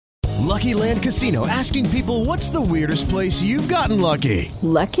Lucky Land Casino, asking people, what's the weirdest place you've gotten lucky?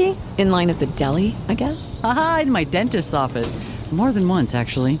 Lucky? In line at the deli, I guess? Aha, in my dentist's office. More than once,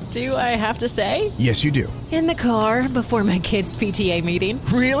 actually. Do I have to say? Yes, you do. In the car before my kids' PTA meeting.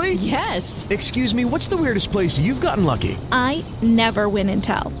 Really? Yes. Excuse me, what's the weirdest place you've gotten lucky? I never win and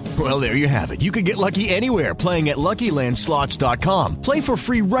tell. Well, there you have it. You can get lucky anywhere, playing at LuckyLandSlots.com. Play for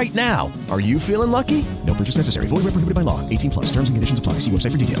free right now. Are you feeling lucky? No purchase necessary. Void where prohibited by law. 18 plus. Terms and conditions apply. See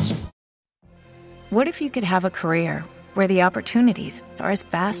website for details. What if you could have a career where the opportunities are as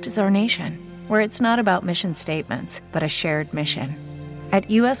vast as our nation? Where it's not about mission statements, but a shared mission. At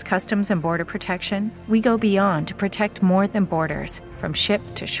U.S. Customs and Border Protection, we go beyond to protect more than borders. From ship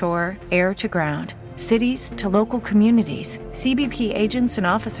to shore, air to ground, cities to local communities, CBP agents and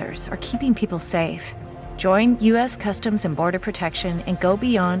officers are keeping people safe. Join U.S. Customs and Border Protection and go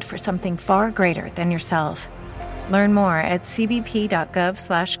beyond for something far greater than yourself. Learn more at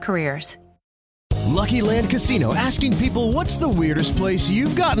cbp.gov/careers. Lucky Land Casino, asking people, what's the weirdest place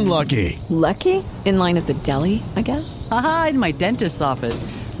you've gotten lucky? Lucky? In line at the deli, I guess? Aha, in my dentist's office.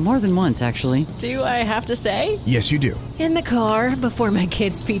 More than once, actually. Do I have to say? Yes, you do. In the car before my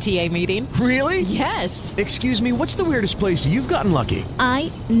kids' PTA meeting. Really? Yes. Excuse me, what's the weirdest place you've gotten lucky?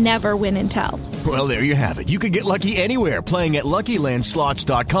 I never win and tell. Well, there you have it. You can get lucky anywhere, playing at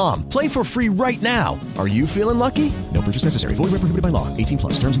LuckyLandSlots.com. Play for free right now. Are you feeling lucky? No purchase necessary. Void where prohibited by law. 18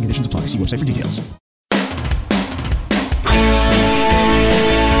 plus. Terms and conditions apply. See website for details.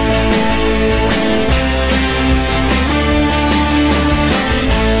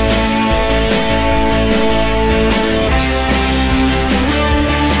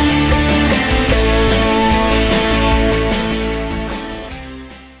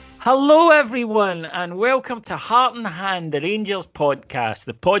 Hello, everyone, and welcome to Heart and Hand, the Rangers podcast,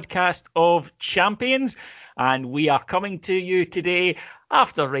 the podcast of champions. And we are coming to you today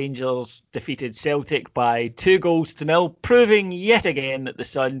after Rangers defeated Celtic by 2-0, proving yet again that the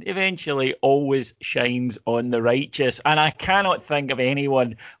sun eventually always shines on the righteous. And I cannot think of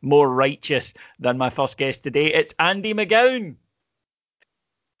anyone more righteous than my first guest today. It's Andy McGowan.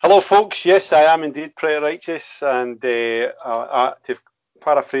 Hello, folks. Yes, I am indeed pretty righteous, and to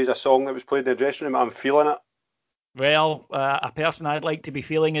paraphrase a song that was played in the dressing room, I'm feeling it. Well, a person I'd like to be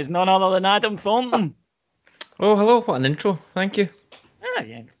feeling is none other than Adam Thornton. Oh, hello. What an intro. Thank you.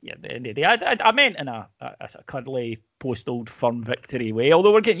 Yeah, at the end of the day, I meant in a cuddly post-Old Firm victory way,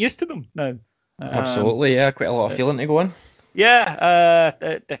 although we're getting used to them now. Absolutely, yeah. Quite a lot of feeling to go on. Yeah,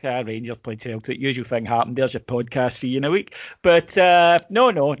 the Rangers played Celtic. Usual thing happened. There's your podcast. See you in a week. But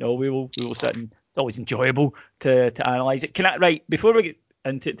no. We will sit and it's always enjoyable to analyse it. Right, before we get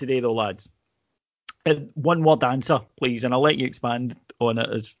into it today, though, lads, one word answer, please, and I'll let you expand on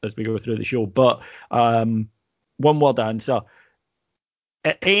it as we go through the show. But one word answer.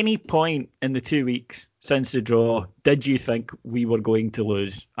 At any point in the 2 weeks since the draw, did you think we were going to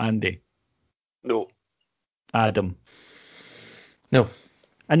lose, Andy? No. Adam? No.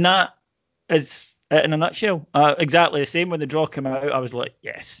 And that is it in a nutshell. Exactly the same. When the draw came out, I was like,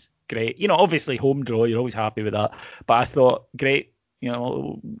 yes, great. You know, obviously home draw, you're always happy with that. But I thought, great, you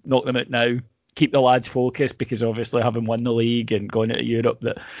know, knock them out now. Keep the lads focused, because obviously having won the league and going into Europe,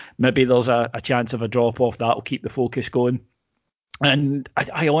 that maybe there's a chance of a drop-off. That'll keep the focus going. And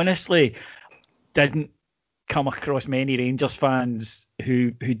I honestly didn't come across many Rangers fans who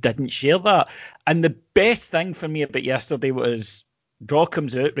didn't share that. And the best thing for me about yesterday was draw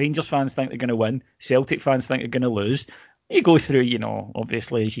comes out, Rangers fans think they're going to win, Celtic fans think they're going to lose. You go through, you know,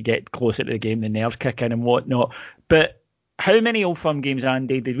 obviously as you get closer to the game, the nerves kick in and whatnot. But how many Old Firm games,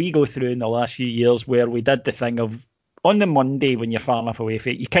 Andy, did we go through in the last few years where we did the thing of, on the Monday when you're far enough away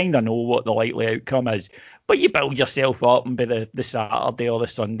from it, you kind of know what the likely outcome is, but you build yourself up, and by the Saturday or the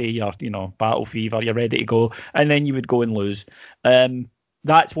Sunday, you're, you know, battle fever, you're ready to go, and then you would go and lose.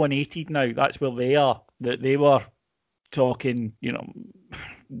 That's 180 now. That's where they are. That they were talking, you know,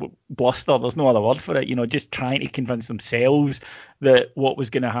 bluster. There's no other word for it. You know, just trying to convince themselves that what was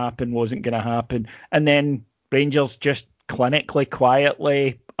going to happen wasn't going to happen, and then Rangers just clinically,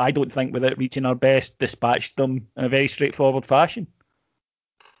 quietly, I don't think without reaching our best, dispatched them in a very straightforward fashion.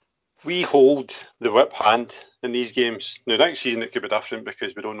 We hold the whip hand in these games. Now, next season it could be different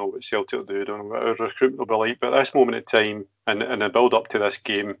because we don't know what Celtic will do, we don't know what our recruitment will be like. But at this moment in time, and the build up to this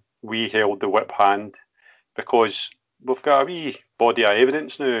game, we held the whip hand because we've got a wee body of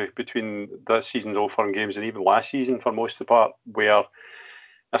evidence now between this season's Old Firm games and even last season for most of the part, where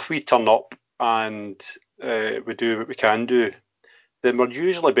if we turn up and we do what we can do, then we're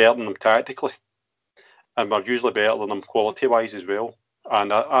usually better than them tactically, and we're usually better than them quality-wise as well.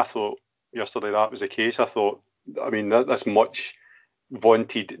 And I thought yesterday that was the case. I thought, I mean, that's much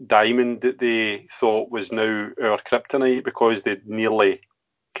vaunted diamond that they thought was now our kryptonite because they'd nearly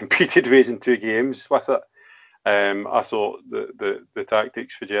competed ways in 2 games with it. I thought the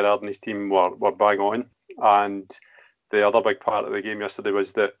tactics for Gerrard and his team were bang on, and the other big part of the game yesterday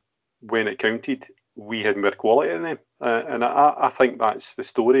was that when it counted, we had more quality than them, and I think that's the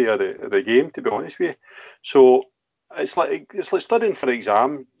story of the game, to be honest with you. So it's like studying for an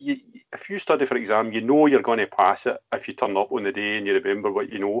exam. If you study for an exam, you know you're going to pass it if you turn up on the day and you remember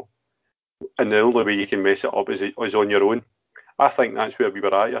what you know, and the only way you can mess it up is on your own. I think that's where we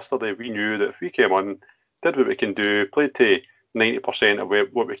were at yesterday. We knew that if we came on, did what we can do, played to 90%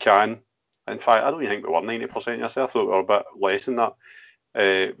 of what we can. In fact, I don't even think we were 90% yesterday. I thought we were a bit less than that.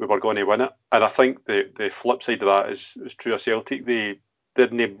 We were going to win it. And I think the flip side of that is true of Celtic. They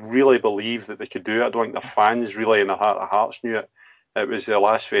didn't really believe that they could do it. I don't think the fans really in their heart of hearts knew it. It was the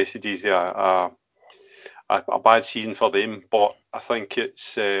last vestiges of a bad season for them. But I think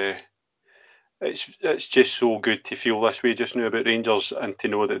it's just so good to feel this way just now about Rangers and to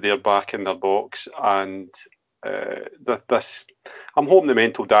know that they're back in their box, and this. I'm hoping the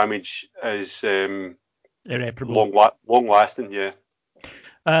mental damage is irreparable, long lasting. Yeah.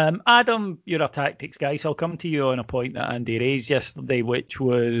 Adam, you're a tactics guy, so I'll come to you on a point that Andy raised yesterday, which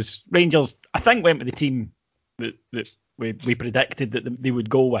was Rangers, I think, went with the team that we predicted that they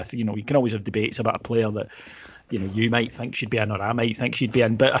would go with. You know, you can always have debates about a player that, you know, you might think should be in or I might think should be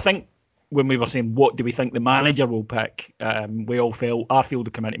in, but I think when we were saying what do we think the manager will pick, we all felt Arfield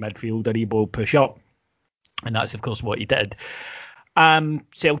will come into midfield, Aribo will push up, and that's of course what he did.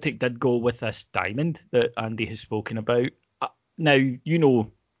 Celtic did go with this diamond that Andy has spoken about. Now, you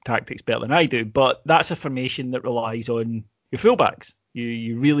know tactics better than I do, but that's a formation that relies on your fullbacks.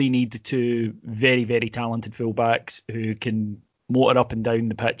 You really need 2 very, very talented fullbacks who can motor up and down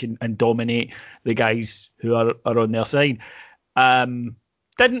the pitch and dominate the guys who are on their side.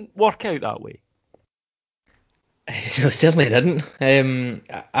 Didn't work out that way. So it certainly didn't.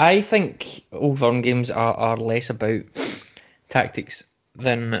 I think Old Firm games are less about tactics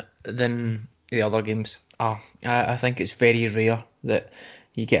than the other games are. I think it's very rare that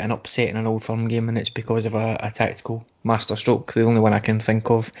you get an upset in an Old Firm game and it's because of a tactical masterstroke. The only one I can think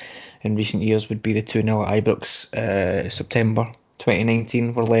of in recent years would be the 2-0 at Ibrox, September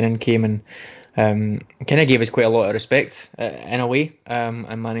 2019, where Lennon came and kind of gave us quite a lot of respect in a way,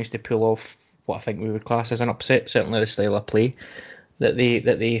 and managed to pull off what I think we would class as an upset. Certainly the style of play that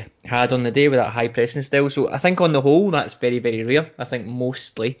they had on the day with that high pressing style. So I think on the whole that's very, very rare. I think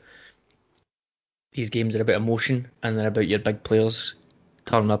mostly these games are about emotion and they're about your big players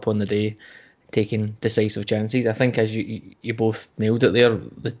turning up on the day, taking decisive chances. I think, as you both nailed it there,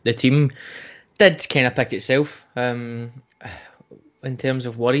 the team did kind of pick itself. In terms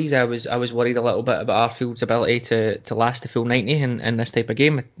of worries, I was worried a little bit about Arfield's ability to last the full 90 in this type of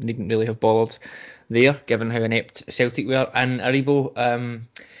game. I needn't really have bothered there, given how inept Celtic were. And Aribo,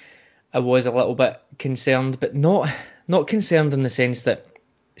 I was a little bit concerned, but not concerned in the sense that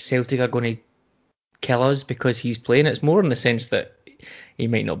Celtic are going to kill us because he's playing. It's more in the sense that he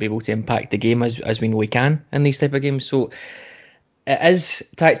might not be able to impact the game as we know he can in these type of games. So it is,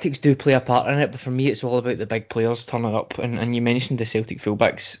 tactics do play a part in it, but for me it's all about the big players turning up. And you mentioned the Celtic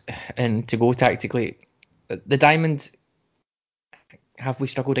fullbacks, and to go tactically, the diamond, have we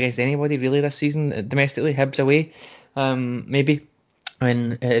struggled against anybody really this season domestically? Hibs away, maybe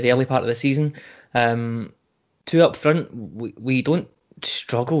in the early part of the season. 2 up front, we don't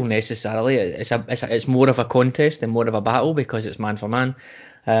struggle necessarily. It's more of a contest and more of a battle because it's man for man.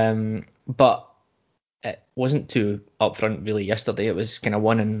 But it wasn't 2 up front really yesterday. It was kind of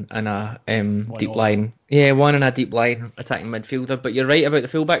one and a deep line. Yeah, one and a deep line attacking midfielder. But you're right about the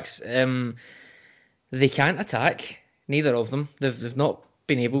fullbacks. They can't attack. Neither of them. They've not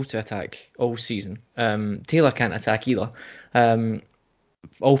been able to attack all season. Taylor can't attack either.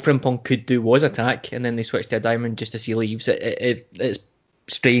 All Frimpong could do was attack, and then they switched to a diamond just as he leaves. It's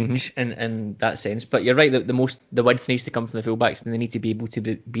strange in that sense, but you're right that the width needs to come from the fullbacks, and they need to be able to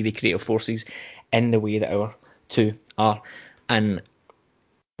be the creative forces in the way that our 2 are. And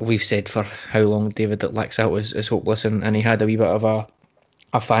we've said for how long David that Laxalt is hopeless, and he had a wee bit of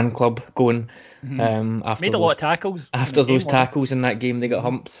a fan club going. After made a lot of tackles after those tackles in that game. They got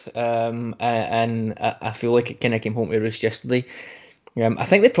humped, and I feel like it kind of came home to roost yesterday. I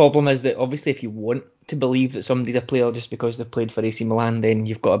think the problem is that obviously if you want to believe that somebody's a player just because they've played for AC Milan, then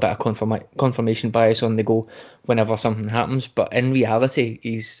you've got a bit of confirmation bias on the go whenever something happens. But in reality,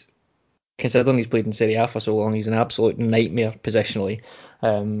 considering he's played in Serie A for so long, he's an absolute nightmare positionally.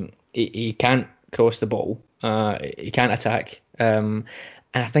 He can't cross the ball. He can't attack. And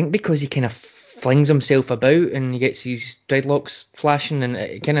I think because he kind of flings himself about and he gets his dreadlocks flashing, and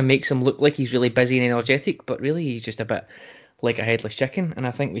it kind of makes him look like he's really busy and energetic, but really he's just a bit like a headless chicken. And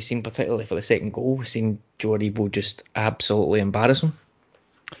I think we've seen, particularly for the second goal, we've seen Joe Aribo just absolutely embarrass him.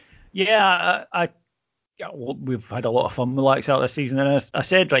 Yeah, we've had a lot of fun with Laxalt this season, and I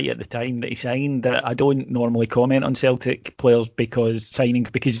said right at the time that he signed that I don't normally comment on Celtic players because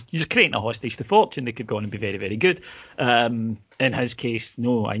you're creating a hostage to fortune. They could go on and be very, very good. In his case,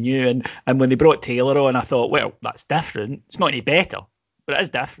 no, I knew. And when they brought Taylor on, I thought, well, that's different. It's not any better, but it is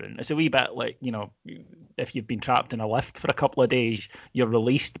different. It's a wee bit like, if you've been trapped in a lift for a couple of days, you're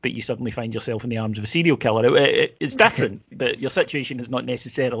released, but you suddenly find yourself in the arms of a serial killer. It's different, but your situation has not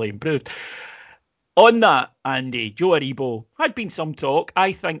necessarily improved. On that, Andy, Joe Aribo had been some talk,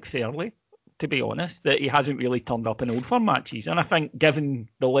 I think fairly, to be honest, that he hasn't really turned up in Old Firm matches. And I think given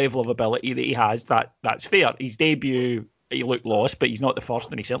the level of ability that he has, that's fair. His debut, he looked lost, but he's not the first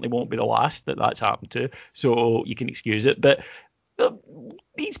and he certainly won't be the last that's happened to. So you can excuse it. But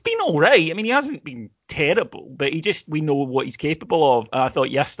he's been all right. I mean, he hasn't been terrible, but we know what he's capable of. I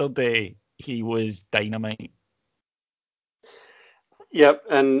thought yesterday he was dynamite. Yep,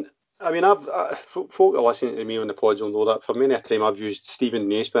 and I mean, folk are listening to me on the pods will know that for many a time I've used Stephen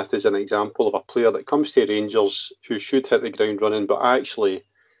Naismith as an example of a player that comes to Rangers who should hit the ground running, but actually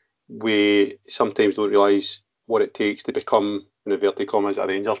we sometimes don't realise what it takes to become, in inverted commas, a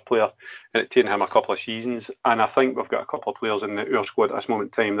Rangers player. And it's taken him a couple of seasons. And I think we've got a couple of players in our squad at this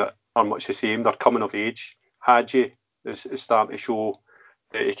moment in time that are much the same. They're coming of age. Hadji is starting to show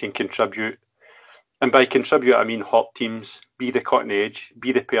that he can contribute. And by contribute, I mean hurt teams, be the cutting edge,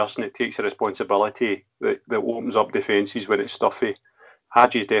 be the person that takes the responsibility, that opens up defences when it's stuffy.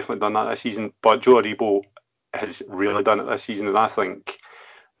 Hadji's definitely done that this season, but Joe Aribo has really done it this season, and I think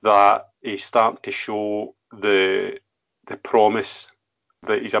that he's starting to show the promise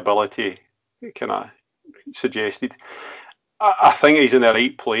that his ability kind of suggested. I think he's in the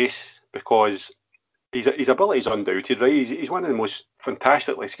right place because his ability is undoubted, right? He's one of the most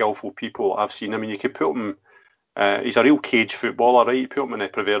fantastically skillful people I've seen. I mean, you could put him, he's a real cage footballer, right? You put him in a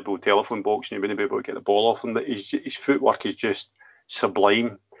proverbial telephone box and you wouldn't be able to get the ball off him. His footwork is just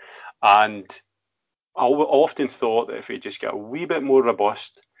sublime. And I often thought that if he just got a wee bit more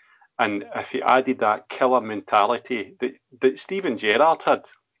robust and if he added that killer mentality that Steven Gerrard had,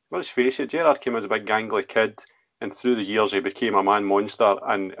 let's face it, Gerrard came as a big gangly kid and through the years he became a man monster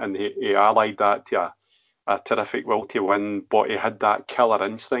and he allied that to a terrific will to win, but he had that killer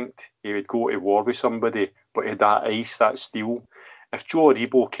instinct. He would go to war with somebody, but he had that ice, that steel. If Joe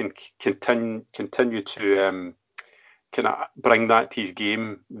Aribo can continue to kind of bring that to his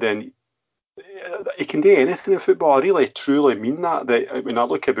game, then he can do anything in football. I really, truly mean that. That when I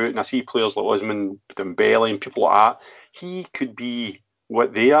look about and I see players like Osman Dembele and people like that, he could be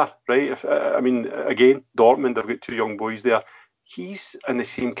what they are, right? Again, Dortmund, they've got two young boys there. He's in the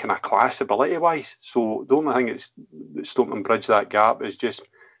same kind of class ability-wise. So the only thing that's stopping him bridge that gap is just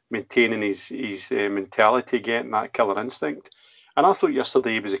maintaining his mentality, getting that killer instinct. And I thought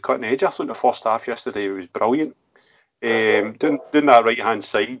yesterday he was a cutting edge. I thought the first half yesterday he was brilliant. Doing that right-hand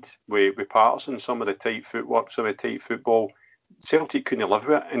side with Patterson, some of the tight footwork, some of the tight football, Celtic couldn't live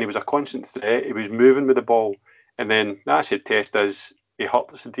with it, and he was a constant threat. He was moving with the ball. And then that's his test is he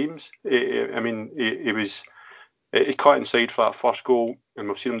hurts the teams. He cut inside for that first goal, and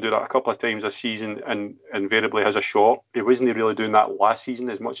we've seen him do that a couple of times this season, and invariably has a shot. He wasn't really doing that last season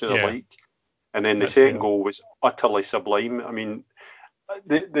as much as I liked. And then the second goal was utterly sublime. I mean,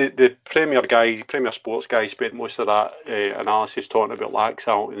 the Premier Sports guy spent most of that analysis talking about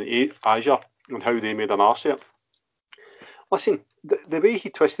Laxalt and Azure and how they made an arse of it. Listen, the way he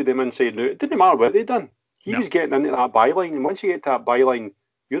twisted him inside and out, it didn't matter what they'd done. He was getting into that byline, and once you get to that byline,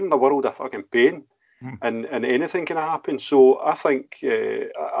 you're in the world of fucking pain. And anything can happen. So I think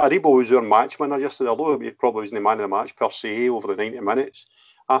Aribo was our match winner yesterday, although he probably wasn't the man of the match per se over the 90 minutes.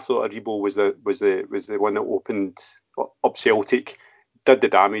 I thought Aribo was the one that opened up Celtic, did the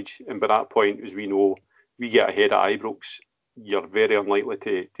damage, and by that point, as we know, we get ahead at Ibrox, you're very unlikely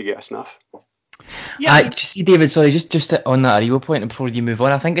to get a sniff. Yeah, just see, David. Sorry, just on that Aribo point, and before you move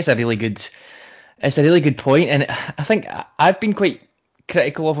on, I think it's a really good point, and I think I've been quite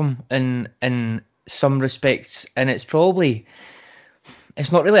critical of him in some respects, and it's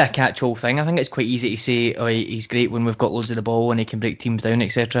not really a catch-all thing. I think it's quite easy to say, oh, he's great when we've got loads of the ball and he can break teams down,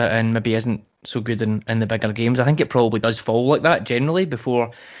 etc., and maybe isn't so good in the bigger games. I think it probably does fall like that generally before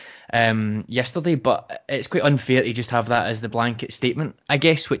yesterday, but it's quite unfair to just have that as the blanket statement, I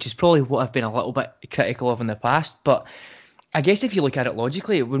guess, which is probably what I've been a little bit critical of in the past. But I guess if you look at it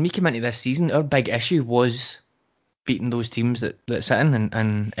logically, when we came into this season, our big issue was beating those teams that sit in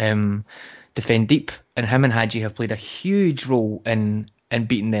and defend deep, and him and Hadji have played a huge role in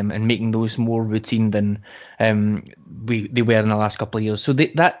beating them and making those more routine than they were in the last couple of years. So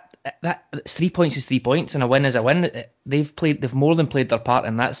that 3 points is 3 points, and a win is a win. They've more than played their part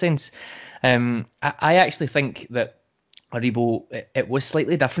in that sense. I actually think that Aribo, it was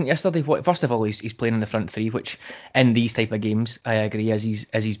slightly different yesterday. First of all, he's playing in the front three, which in these type of games, I agree, is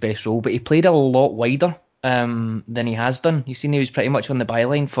his best role. But he played a lot wider than he has done. You've seen he was pretty much on the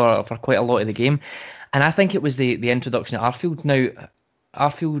byline for quite a lot of the game. And I think it was the introduction of Arfield. Now,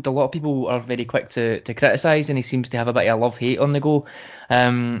 Arfield, a lot of people are very quick to criticise, and he seems to have a bit of love-hate on the go.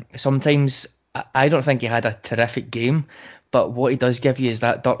 Sometimes I don't think he had a terrific game, but what he does give you is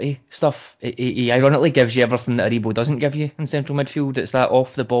that dirty stuff. He ironically gives you everything that Aribo doesn't give you in central midfield. It's that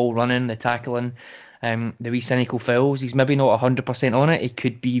off-the-ball running, the tackling, the wee cynical fouls. He's maybe not 100% on it. He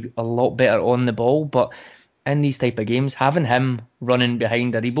could be a lot better on the ball, but in these type of games, having him running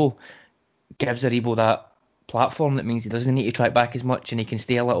behind Aribo gives Aribo that platform. That means he doesn't need to track back as much, and he can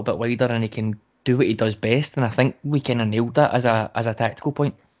stay a little bit wider, and he can do what he does best. And I think we kind of nailed that as a tactical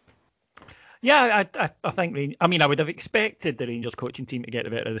point. Yeah, I think. I mean, I would have expected the Rangers coaching team to get the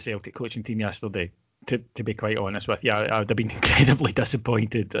better of the Celtic coaching team yesterday. To be quite honest with you, I would have been incredibly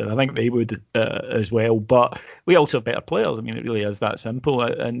disappointed, and I think they would as well. But we also have better players. I mean, it really is that simple,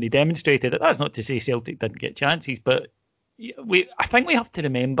 and they demonstrated it. That's not to say Celtic didn't get chances, but I think we have to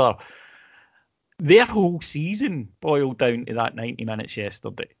remember their whole season boiled down to that 90 minutes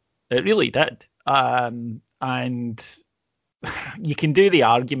yesterday. It really did, and you can do the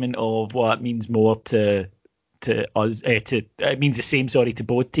argument of what it means more to us. It means the same, to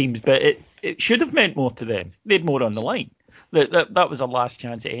both teams, but it should have meant more to them. They had more on the line. That was their last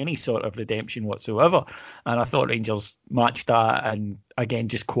chance at any sort of redemption whatsoever, and I thought Rangers matched that. And again,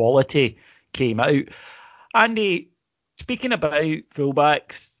 just quality came out. Andy, speaking about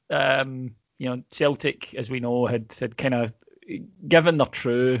fullbacks, Celtic, as we know, had kind of given their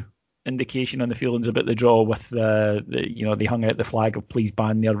true indication on the feelings about the draw with they hung out the flag of please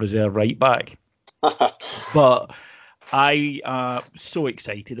ban their reserve right back. But I am so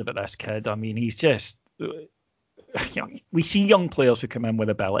excited about this kid. I mean, he's just we see young players who come in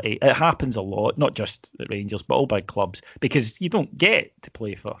with ability. It happens a lot, not just at Rangers but all big clubs, because you don't get to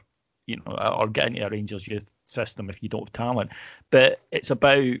play for or get into a Rangers youth system if you don't have talent. But it's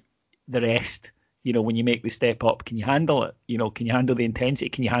about the rest. When you make the step up, can you handle it? Can you handle the intensity?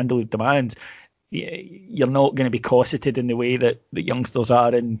 Can you handle the demands? You're not going to be cosseted in the way that the youngsters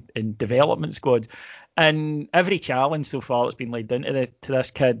are in development squads. And every challenge so far that's been laid into to this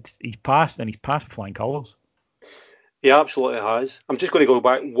kid, he's passed with flying colours. He absolutely has. I'm just going to go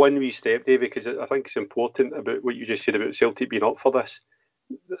back one wee step, Dave, because I think it's important about what you just said about Celtic being up for this.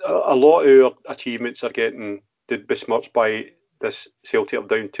 A lot of our achievements are getting besmirched by this Celtic have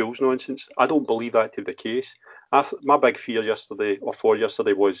down tools nonsense. I don't believe that to be the case. My big fear yesterday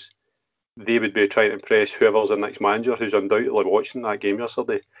was they would be trying to impress whoever's the next manager who's undoubtedly watching that game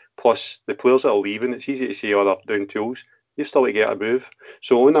yesterday. Plus, the players that are leaving, it's easy to say, they're down tools. They've still to get a move.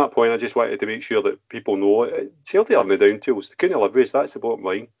 So on that point, I just wanted to make sure that people know Celtic aren't the down tools. They couldn't live with, that's the bottom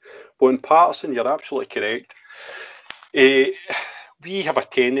line. But in Patterson, you're absolutely correct. We have a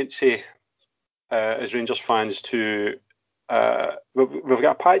tendency as Rangers fans to we've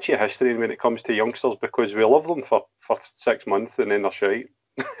got a patchy history when it comes to youngsters because we love them for 6 months and then they're shite,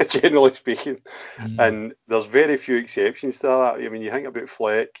 generally speaking. And there's very few exceptions to that. I mean, you think about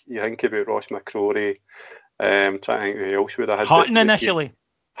Fleck, you think about Ross McCrory, trying to think who else would have had. Hutton initially.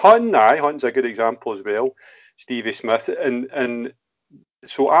 Hutton's a good example as well. Stevie Smith. And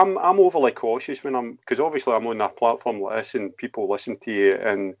so I'm overly cautious when because obviously I'm on a platform like this and people listen to you,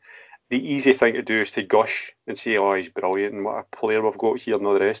 and the easy thing to do is to gush and say, oh, he's brilliant and what a player we've got here and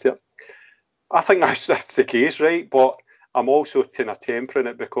all the rest of it. I think that's the case, right? But I'm also kind of tempering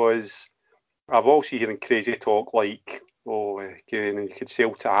it because I've also hearing crazy talk like, you could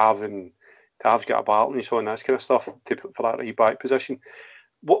sell Tav and Tav's got a battle and so on, that kind of stuff for that right back position.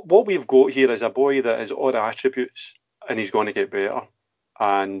 What we've got here is a boy that has all the attributes and he's going to get better.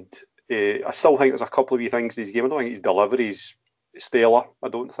 And I still think there's a couple of wee things in his game. I don't think his delivery's stellar. I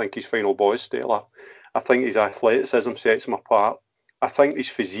don't think his final ball is stellar. I think his athleticism sets him apart. I think his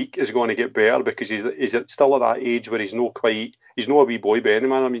physique is going to get better because he's still at that age where he's not a wee boy by any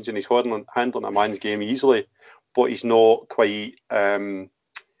man. I mean, and he's handling a man's game easily, but he's not quite.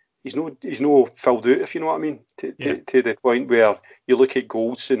 He's no filled out, if you know what I mean, to the point where you look at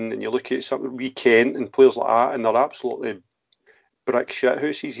Goldson and you look at something wee Kent and players like that, and they're absolutely brick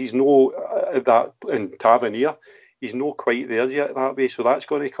shithouses. He's no that in Tavernier. He's not quite there yet that way, so that's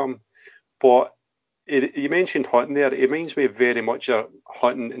going to come. But you mentioned Hutton there. It reminds me very much of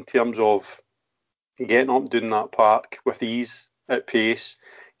Hutton in terms of getting up and doing that park with ease at pace,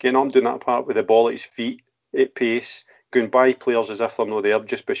 getting up and doing that park with the ball at his feet at pace, going by players as if they're not there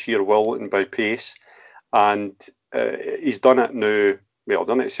just by sheer will and by pace. And he's done it now. Well,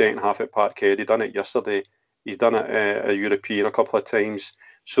 done it second half at Parkhead. He done it yesterday. He's done it at European a couple of times.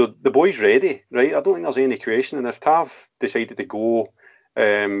 So the boy's ready, right? I don't think there's any question. And if Tav decided to go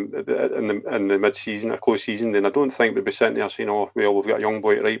in the mid-season or close season, then I don't think we'd be sitting there saying, oh, well, we've got a young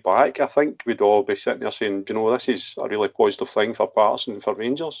boy to right back. I think we'd all be sitting there saying, you know, this is a really positive thing for Patterson and for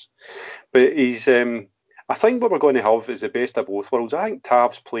Rangers. But he's, I think what we're going to have is the best of both worlds. I think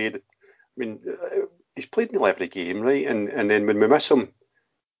Tav's played, I mean, he's played nearly every game, right? And then when we miss him,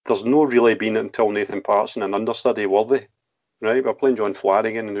 there's no really been until Nathan Patterson an understudy worthy, right? We're playing John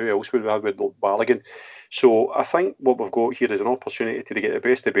Flanagan, and who else would we have with Balogun? So I think what we've got here is an opportunity to get the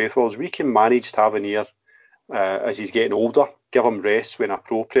best of both worlds. We can manage Tavernier as he's getting older, give him rests when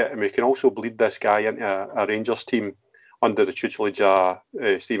appropriate, and we can also bleed this guy into a Rangers team under the tutelage of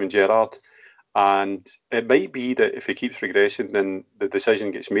Steven Gerrard. And it might be that if he keeps progressing, then the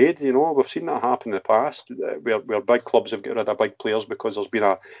decision gets made. You know, we've seen that happen in the past, where big clubs have got rid of big players because there's been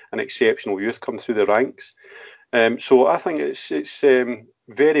an exceptional youth come through the ranks. So I think it's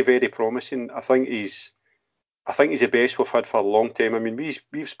very, very promising. I think he's the best we've had for a long time. I mean,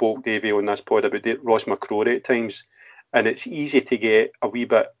 we've spoke, Davey, on this pod about Ross McCrory at times, and it's easy to get a wee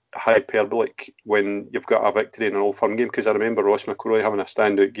bit hyperbolic when you've got a victory in an Old Firm game, because I remember Ross McCrory having a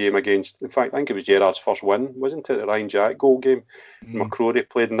standout game against, in fact, I think it was Gerrard's first win, wasn't it, the Ryan Jack goal game? McCrory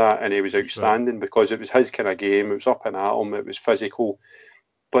played in that, and he was outstanding because it was his kind of game. It was up and at him, it was physical,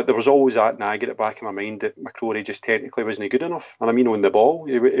 but there was always that nag at the back of my mind that McCrory just technically wasn't good enough, and I mean on the ball,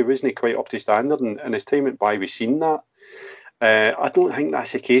 he wasn't quite up to standard, and as time went by, we've seen that. I don't think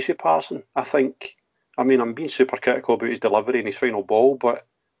that's the case with Patterson. I mean, I'm being super critical about his delivery and his final ball, but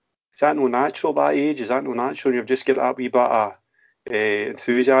is that no natural at that age? Is that no natural? You've just got that wee bit of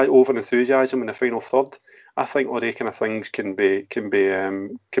over enthusiasm in the final third. I think all those kind of things can be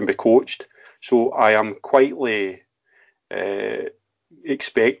coached. So I am quietly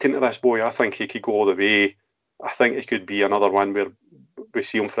expecting to this boy. I think he could go all the way. I think it could be another one where we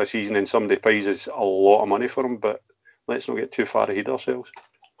see him for a season and somebody pays us a lot of money for him. But let's not get too far ahead of ourselves.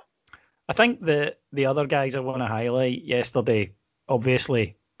 I think the other guys I want to highlight yesterday,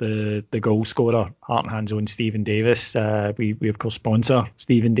 obviously, the goal scorer, Heart and Hand's own Stephen Davis. We of course sponsor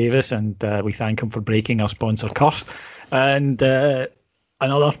Stephen Davis, and we thank him for breaking our sponsor curse. And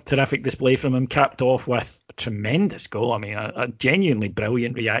another terrific display from him, capped off with a tremendous goal. I mean, a genuinely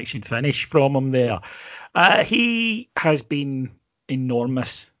brilliant reaction finish from him there. He has been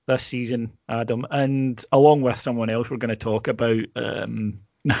enormous this season, Adam, and along with someone else we're going to talk about and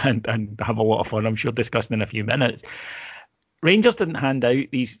have a lot of fun, I'm sure, discussing in a few minutes. Rangers didn't hand out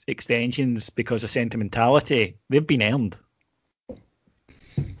these extensions because of sentimentality. They've been earned.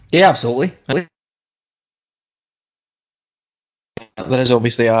 Yeah, absolutely. There is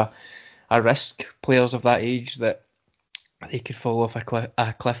obviously a risk, players of that age, that they could fall off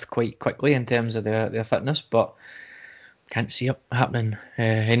a cliff quite quickly in terms of their fitness, but can't see it happening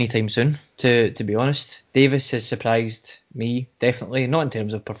anytime soon, to be honest. Davis has surprised me, definitely. Not in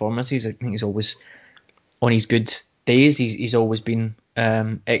terms of performances. I think he's always, on his good days, he's always been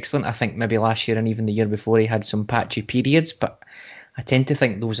excellent. I think maybe last year and even the year before he had some patchy periods, but I tend to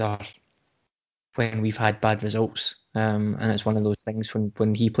think those are when we've had bad results, and it's one of those things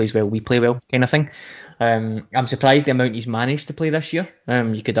when he plays well, we play well, kind of thing. I'm surprised the amount he's managed to play this year.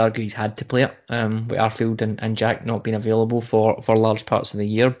 You could argue he's had to play it with Arfield and Jack not being available for large parts of the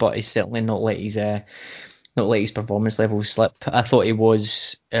year, but he's certainly not let his performance levels slip. I thought he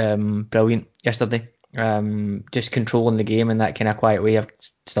was brilliant yesterday. Just controlling the game in that kind of quiet way. I've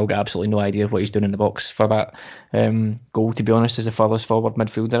still got absolutely no idea what he's doing in the box for that goal, to be honest, as the furthest forward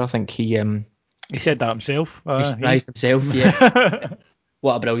midfielder. I think he said that himself. He surprised himself, yeah.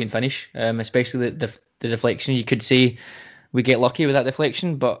 What a brilliant finish, especially the deflection. You could say we get lucky with that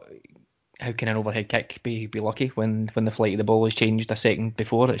deflection, but how can an overhead kick be lucky when the flight of the ball was changed a second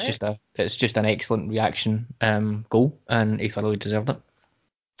before? It's just an excellent reaction goal, and he thoroughly deserved it.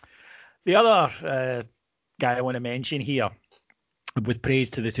 The other guy I want to mention here, with praise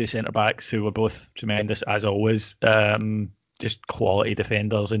to the two centre-backs, who were both tremendous, as always, just quality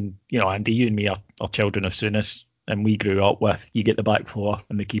defenders. And, you know, Andy, you and me are children of Souness, and we grew up with, you get the back four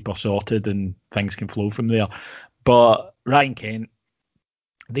and the keeper sorted and things can flow from there. But Ryan Kent,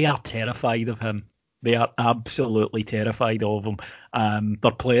 they are terrified of him. They are absolutely terrified of him.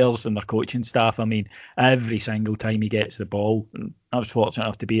 Their players and their coaching staff, I mean, every single time he gets the ball, I was fortunate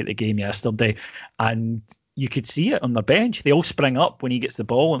enough to be at the game yesterday, and you could see it on the bench. They all spring up when he gets the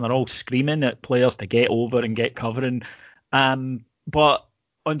ball and they're all screaming at players to get over and get covering. But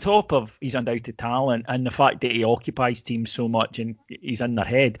on top of his undoubted talent and the fact that he occupies teams so much and he's in their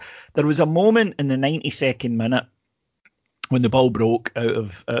head, there was a moment in the 92nd minute when the ball broke out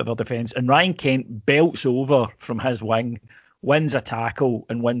of our defence and Ryan Kent belts over from his wing, wins a tackle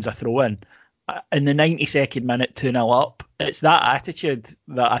and wins a throw-in. In the 92nd minute, 2-0 up. It's that attitude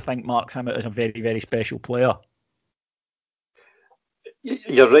that I think marks him out as a very, very special player.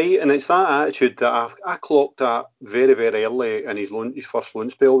 You're right, and it's that attitude that I clocked that very, very early in his first loan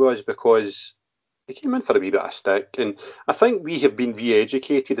spell, was because he came in for a wee bit of stick. And I think we have been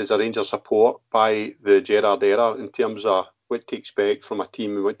re-educated as a Rangers support by the Gerrard era in terms of what to expect from a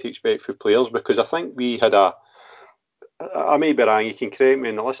team and what to expect from players, because I think we had I may be wrong, you can correct me,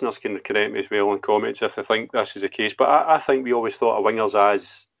 and the listeners can correct me as well in comments if they think this is the case, but I think we always thought of wingers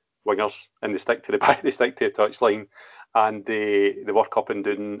as wingers, and they stick to the back, they stick to the touchline, and they work up and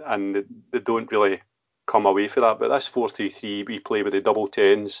down, and they don't really come away from that. But this 4-3-3 we play with the double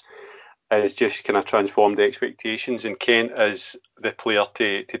tens is just kind of transformed the expectations, and Kent is the player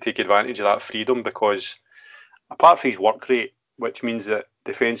to take advantage of that freedom, because apart from his work rate, which means that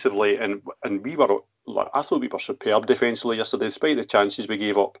defensively, and I thought we were superb defensively yesterday, despite the chances we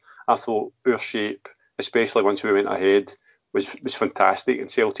gave up. I thought our shape, especially once we went ahead, was fantastic, and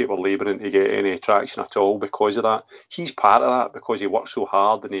Celtic were labouring to get any traction at all because of that. He's part of that because he works so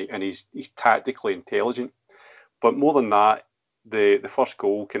hard and he's tactically intelligent. But more than that, the first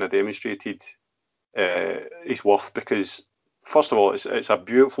goal kind of demonstrated his worth, because first of all, it's a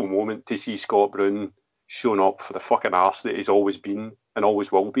beautiful moment to see Scott Brown shown up for the fucking arse that he's always been and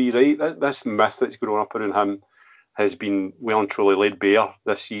always will be, right? This myth that's grown up around him has been well and truly laid bare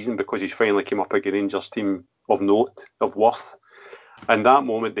this season, because he's finally came up against a Rangers team of note, of worth. And that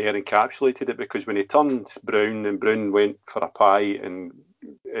moment there encapsulated it, because when he turned Brown and Brown went for a pie and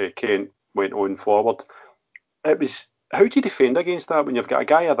Kent went on forward, it was, how do you defend against that when you've got a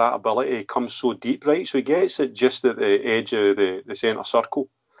guy of that ability comes so deep, right? So he gets it just at the edge of the centre circle.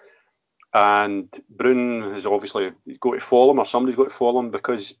 And Brown has obviously got to follow him, or somebody's got to follow him,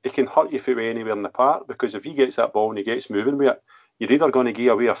 because he can hurt you from anywhere in the park. Because if he gets that ball and he gets moving with it, you're either going to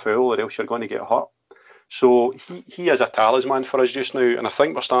give away a foul or else you're going to get hurt. So he is a talisman for us just now, and I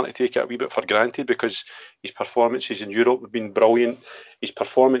think we're starting to take it a wee bit for granted, because his performances in Europe have been brilliant. His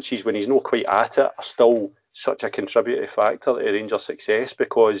performances when he's not quite at it are still such a contributory factor to Rangers' success,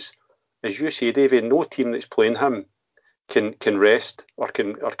 because, as you say, Davey, no team that's playing him can rest or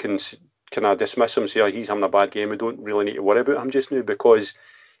can I dismiss him, say, oh, he's having a bad game, we don't really need to worry about him just now, because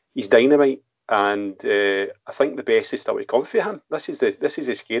he's dynamite. And I think the best is still to come for him. This is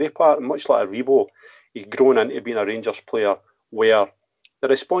the scary part. Much like Aribo, he's grown into being a Rangers player where the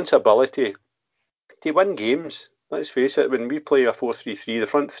responsibility to win games, let's face it, when we play a 4-3-3, the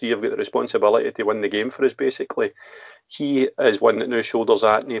front three have got the responsibility to win the game for us, basically. He is one that now shoulders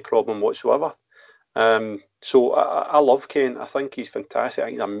that, no problem whatsoever. So I love Kent. I think he's fantastic. I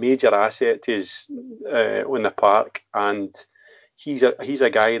think he's a major asset to his on the park, and he's a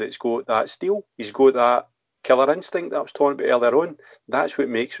guy that's got that steel. He's got that killer instinct that I was talking about earlier on. That's what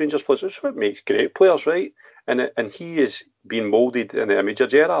makes Rangers players. That's what makes great players, right? And he is being moulded in the image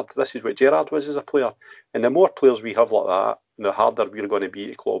of Gerrard. This is what Gerrard was as a player. And the more players we have like that, the harder we're going to be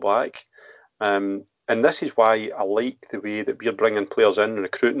to claw back. And this is why I like the way that we're bringing players in and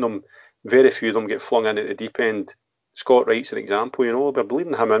recruiting them. Very few of them get flung in at the deep end. Scott Wright's an example, we're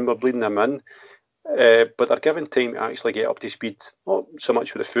bleeding him in, but they're given time to actually get up to speed, not so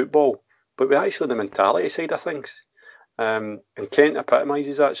much with the football, but with actually the mentality side of things. And Kent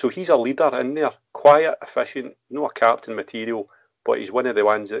epitomises that. So he's a leader in there, quiet, efficient, not a captain material, but he's one of the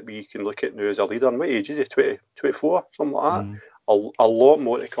ones that we can look at now as a leader. And what age is he? 20, 24, something like that. A lot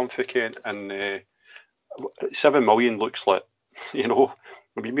more to come for Kent, and 7 million looks like,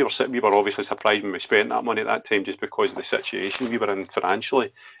 I mean, we were obviously surprised when we spent that money at that time, just because of the situation we were in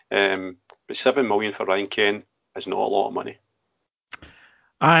financially. But 7 million for Ryan Kent is not a lot of money.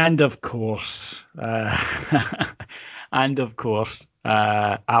 And of course, Alan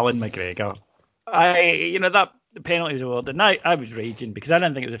McGregor. That the penalty was awarded. And I was raging because I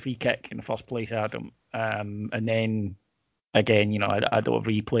didn't think it was a free kick in the first place, Adam. And then again, I don't have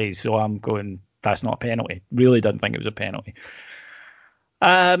replays, so I'm going, that's not a penalty. Really didn't think it was a penalty.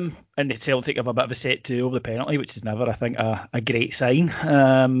 And the Celtic have a bit of a set to over the penalty, which is never, I think, a great sign.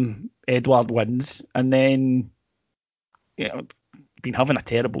 Edouard wins, and then been having a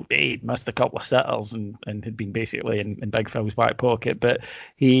terrible day. He'd missed a couple of sitters and had been basically in Big Phil's back pocket. But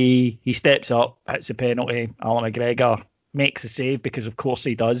he steps up, hits the penalty. Alan McGregor makes a save because of course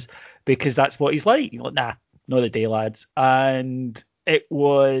he does, because that's what he's like. He's like, nah, not the day, lads. And it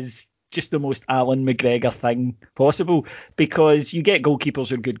was just the most Alan McGregor thing possible, because you get goalkeepers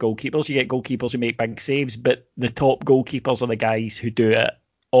who are good goalkeepers, you get goalkeepers who make big saves, but the top goalkeepers are the guys who do it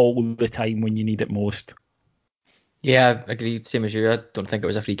all the time when you need it most. Yeah, I agree. Same as you. I don't think it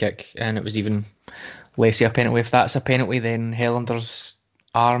was a free kick, and it was even less of a penalty. If that's a penalty, then Hellander's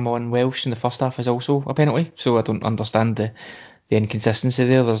arm on Welsh in the first half is also a penalty. So I don't understand the inconsistency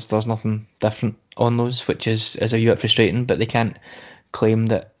there. There's nothing different on those, which is a wee bit frustrating. But they can't claim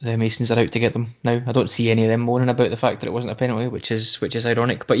that the Masons are out to get them now. I don't see any of them moaning about the fact that it wasn't a penalty, which is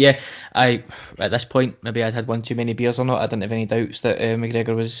ironic. But yeah, at this point, maybe I'd had one too many beers or not. I didn't have any doubts that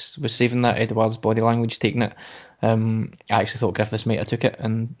McGregor was saving that. Edouard's body language taking it. I actually thought Griffiths might have took it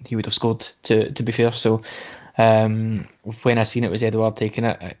and he would have scored, to be fair. So when I seen it was Edouard taking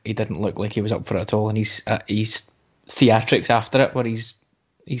it, he didn't look like he was up for it at all. And he's theatrics after it, where he's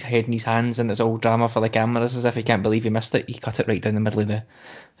head in his hands and it's all drama for the cameras as if he can't believe he missed it. He cut it right down the middle of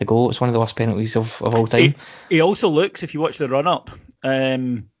the goal. It's one of the worst penalties of all time. He also looks, if you watch the run-up,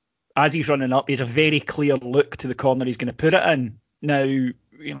 as he's running up, he has a very clear look to the corner he's going to put it in.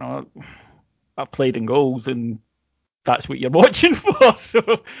 Now, I've played in goals and that's what you're watching for.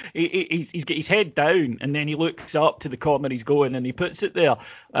 So he's got his head down and then he looks up to the corner he's going and he puts it there.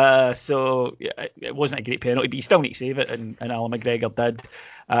 So yeah, it wasn't a great penalty, but you still need to save it, and Alan McGregor did.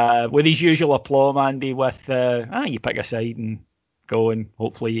 With his usual aplomb, Andy, with you pick a side and go and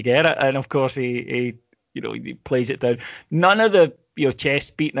hopefully you get it. And of course he plays it down. None of the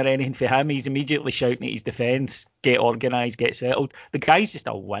chest beating or anything for him. He's immediately shouting at his defence, get organised, get settled. The guy's just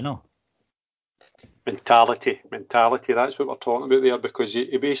a winner. Mentality. That's what we're talking about there, because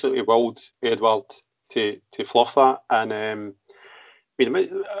he basically willed Edouard to fluff that. And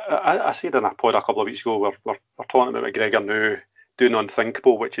I said in a pod a couple of weeks ago, we're talking about McGregor now doing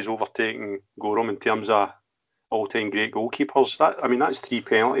unthinkable, which is overtaking Gorham in terms of all-time great goalkeepers. That's 3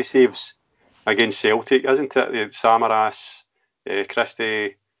 penalty saves against Celtic, isn't it? Samaras,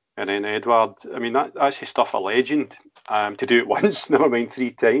 Christie, and then Edouard. That's the stuff of legend. To do it once, never mind 3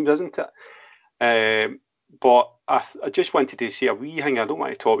 times, isn't it? But I just wanted to say a wee thing. I don't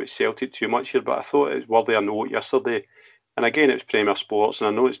want to talk about Celtic too much here, but I thought it was worthy of note yesterday. And again, it's Premier Sports, and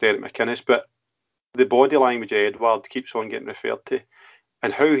I know it's Derek McInnes, but the body language of Edouard keeps on getting referred to,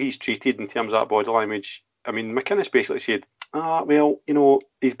 and how he's treated in terms of that body language. McInnes basically said,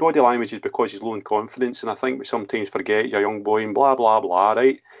 his body language is because he's low in confidence, and I think we sometimes forget he's a young boy and blah, blah, blah,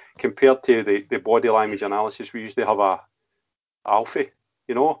 right? Compared to the body language analysis, we usually have a Alfie,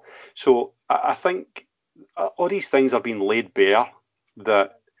 So I think all these things are being laid bare,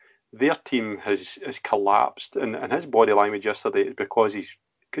 that their team has collapsed, and his body language yesterday is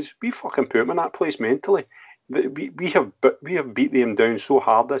because we fucking put him in that place mentally. We have beat them down so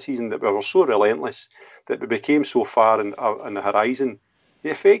hard this season that we were so relentless that we became so far on the horizon. They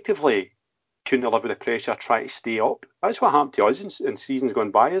effectively couldn't live with the pressure trying to stay up. That's what happened to us in seasons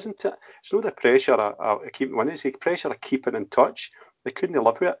gone by, isn't it? It's not the pressure of keeping winning, it's the pressure of keeping in touch. They couldn't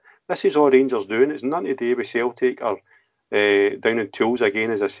live with it. This is all Rangers doing. It's nothing to do with Celtic or down in tools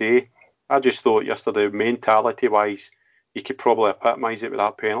again, as I say. I just thought yesterday, mentality-wise, you could probably epitomise it with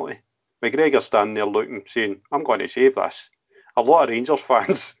that penalty. McGregor standing there looking, saying, I'm going to save this. A lot of Rangers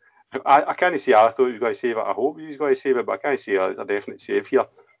fans, I can't say I thought he was going to save it. I hope he was going to save it, but I can't say it's a definite save here.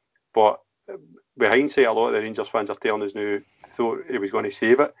 But with hindsight, a lot of the Rangers fans are telling us now thought he was going to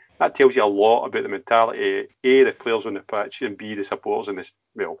save it. That tells you a lot about the mentality, A, the players on the pitch, and B, the supporters on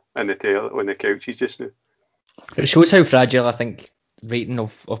the couches just now. It shows how fragile I think rating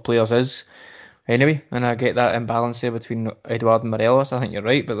of players is. Anyway, and I get that imbalance there between Edouard and Morelos. I think you're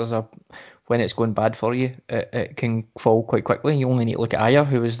right, but when it's going bad for you, it can fall quite quickly. You only need to look at Ajer,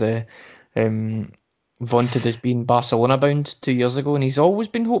 who was the vaunted as being Barcelona bound 2 years ago, and he's always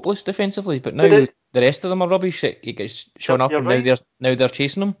been hopeless defensively. But now the rest of them are rubbish. He gets shown up, and right. now they're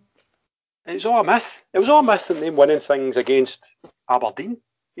chasing him. It's all a myth. It was all a myth in them winning things against Aberdeen,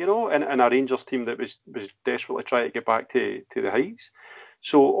 and a Rangers team that was desperately trying to get back to the heights.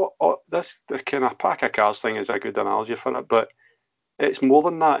 So this the kind of pack of cards thing is a good analogy for it, but it's more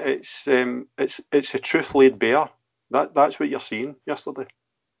than that. It's a truth laid bare. That's what you're seeing yesterday.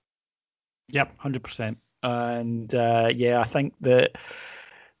 Yep, 100%. And I think that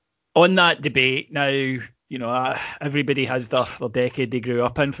on that debate now, everybody has their decade they grew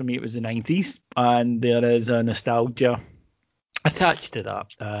up in. For me, it was the 90s, and there is a nostalgia attached to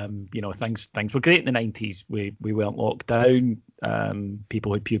that. Things were great in the 90s. We weren't locked down.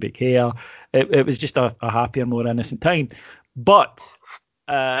 People had pubic hair. It was just a happier, more innocent time. But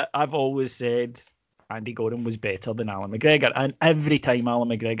I've always said Andy Gorham was better than Alan McGregor. And every time Alan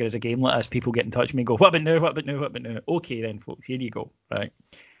McGregor is a game like this, people get in touch with me and go, what about now, what about now, what about now? Okay then, folks, here you go. Right.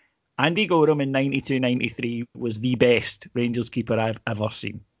 Andy Gorham in 92-93 was the best Rangers keeper I've ever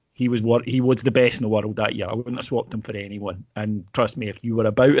seen. He was the best in the world that year. I wouldn't have swapped him for anyone. And trust me, if you were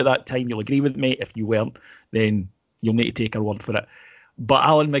about at that time, you'll agree with me. If you weren't, then you'll need to take our word for it. But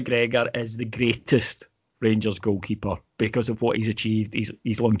Alan McGregor is the greatest Rangers goalkeeper because of what he's achieved,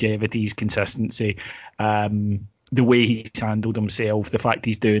 his longevity, his consistency, the way he's handled himself, the fact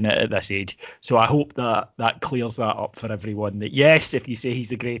he's doing it at this age. So I hope that clears that up for everyone. That yes, if you say he's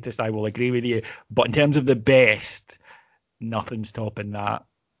the greatest, I will agree with you. But in terms of the best, nothing's topping that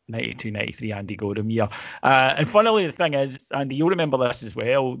 92-93 Andy Gorham year. And funnily, the thing is, Andy, you'll remember this as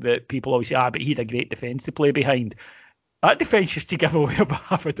well, that people always say, but he had a great defence to play behind. That defence used to give away about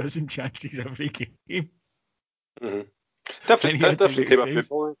half a dozen chances every game. Mm-hmm. Different type of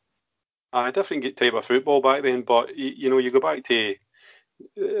football. Different type of football back then, but you go back to,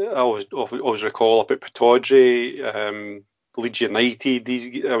 I always recall about Pittodrie, Leeds United,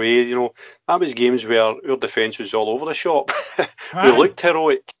 these away, that was games where our defence was all over the shop. We looked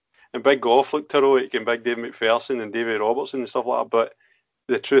heroic, and Big Goff looked heroic, and Big Dave McPherson and Davy Robertson and stuff like that, but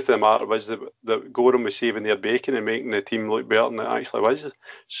the truth of the matter was that Gorham was saving their bacon and making the team look better than it actually was.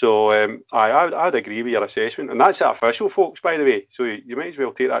 So I'd agree with your assessment, and that's official, folks, by the way, so you might as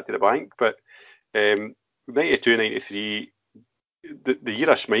well take that to the bank. But 92-93, the year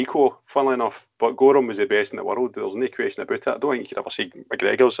of Schmeichel, funnily enough, but Gorham was the best in the world. There's no question about it. I don't think you could ever say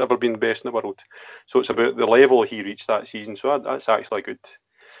McGregor's ever been the best in the world. So it's about the level he reached that season. So that's actually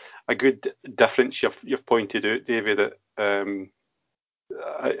a good difference you've pointed out, David, that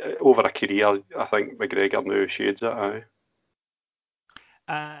over a career, I think McGregor now shades it.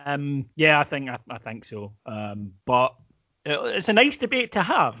 Yeah, I think so. But it's a nice debate to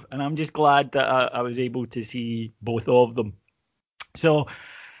have, and I'm just glad that I was able to see both of them. So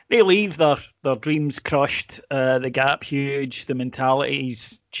they leave their dreams crushed, the gap huge, the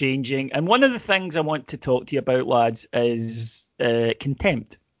mentality's changing. And one of the things I want to talk to you about, lads, is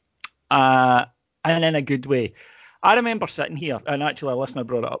contempt. And in a good way. I remember sitting here, and actually a listener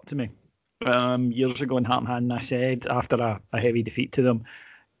brought it up to me years ago in Heart and Hand, and I said, after a heavy defeat to them,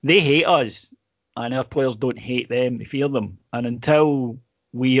 they hate us, and our players don't hate them, they fear them. And until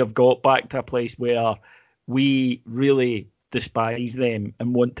we have got back to a place where we really despise them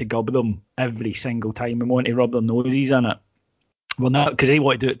and want to gub them every single time and want to rub their noses in it, well, not because they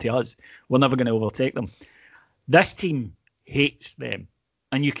want to do it to us, we're never going to overtake them. This team hates them.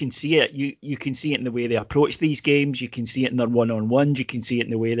 And you can see it. You can see it in the way they approach these games. You can see it in their one-on-ones. You can see it in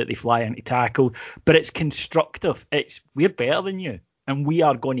the way that they fly into tackle. But it's constructive. We're better than you, and we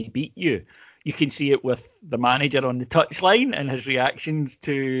are going to beat you. You can see it with the manager on the touchline and his reactions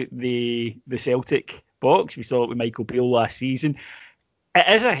to the Celtic box. We saw it with Michael Beale last season. It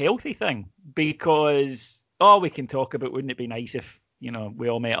is a healthy thing because we can talk about, wouldn't it be nice if we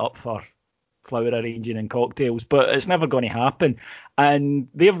all met up for flower arranging and cocktails, but it's never going to happen. And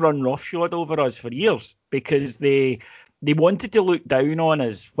they've run roughshod over us for years because they wanted to look down on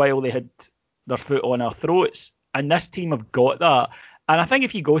us while they had their foot on our throats. And this team have got that. And I think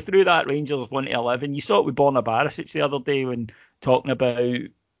if you go through that Rangers 1-11, you saw it with Borna Barisic the other day when talking about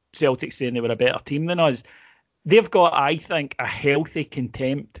Celtic saying they were a better team than us. They've got, I think, a healthy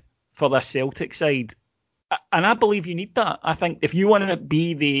contempt for this Celtic side. And I believe you need that. I think if you want to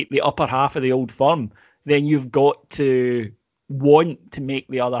be the upper half of the Old Firm, then you've got to want to make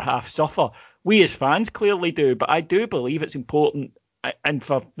the other half suffer. We as fans clearly do, but I do believe it's important. And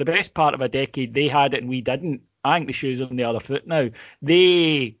for the best part of a decade, they had it and we didn't. I think the shoe's on the other foot now.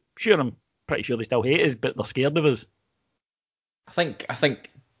 I'm pretty sure they still hate us, but they're scared of us. I think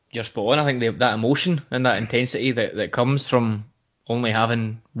you're spot on. I think that emotion and that intensity that comes from only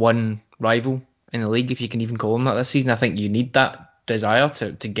having one rival in the league, if you can even call them that this season, I think you need that desire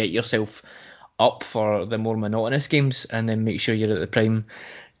to get yourself up for the more monotonous games and then make sure you're at the prime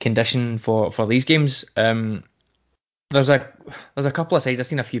condition for these games. There's a couple of sides. I've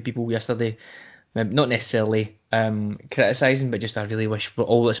seen a few people yesterday, not necessarily criticising, but just I really wish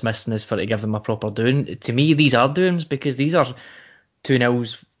all that's missing is for to give them a proper doing. To me, these are doings because these are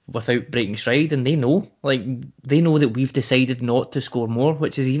 2-0s without breaking stride, and they know that we've decided not to score more,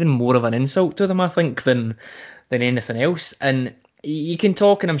 which is even more of an insult to them, I think, than anything else. And you can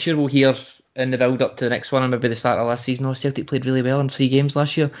talk, and I'm sure we'll hear in the build up to the next one, and maybe the start of last season, Celtic played really well in 3 games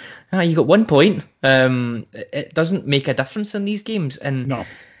last year. You got 1 point. It doesn't make a difference in these games. And no.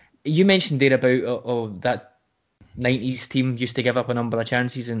 You mentioned there about that 90s team used to give up a number of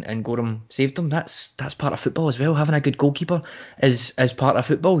chances and Gorham saved them. That's part of football as well. Having a good goalkeeper is part of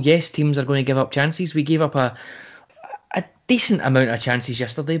football. Yes, teams are going to give up chances. We gave up a decent amount of chances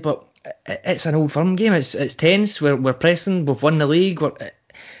yesterday, but it's an Old Firm game. It's tense. We're pressing. We've won the league.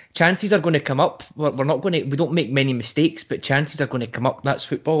 Chances are going to come up. We don't make many mistakes, but chances are going to come up. That's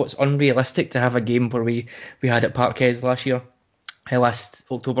football. It's unrealistic to have a game where we had at Parkhead last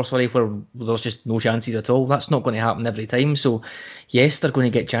October, where there's just no chances at all. That's not going to happen every time. So, yes, they're going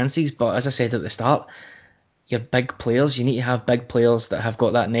to get chances, but as I said at the start, you're big players. You need to have big players that have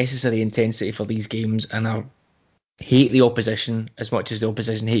got that necessary intensity for these games and hate the opposition as much as the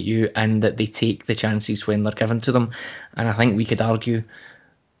opposition hate you, and that they take the chances when they're given to them. And I think we could argue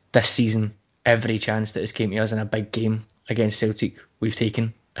this season, every chance that has came to us in a big game against Celtic, we've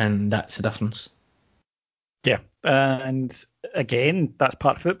taken, and that's the difference. Yeah, and again, that's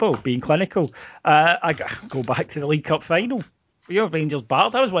part of football, being clinical. I go back to the League Cup final. Your Rangers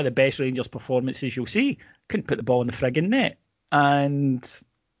battle, that was one of the best Rangers performances you'll see. Couldn't put the ball in the frigging net. And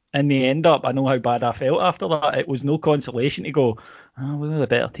in the end up, I know how bad I felt after that. It was no consolation to go, we were the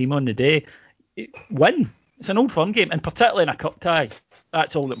better team on the day. Win. It's an Old Firm game, and particularly in a cup tie.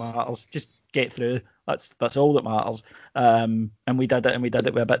 That's all that matters. Just get through. That's all that matters. And we did it with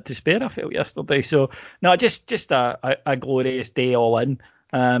a bit to spare, I felt, yesterday. So, no, just a glorious day all in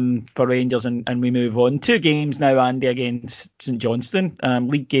for Rangers, and we move on. 2 games now, Andy, against St Johnstone.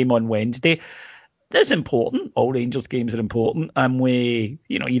 League game on Wednesday. That's important. All Rangers games are important. And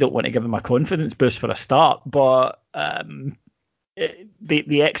you don't want to give them a confidence boost for a start, but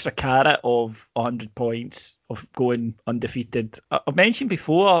the extra carrot of 100 points, of going undefeated, I've mentioned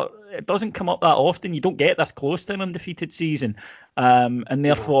before, it doesn't come up that often. You don't get this close to an undefeated season, and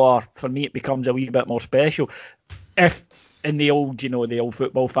therefore for me it becomes a wee bit more special. If in the old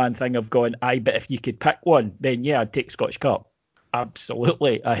football fan thing of going, but if you could pick one, then yeah, I'd take Scottish Cup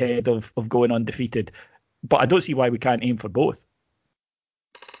absolutely ahead of going undefeated, but I don't see why we can't aim for both.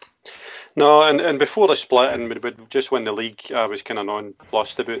 No, and before the split and we would just win the league, I was kind of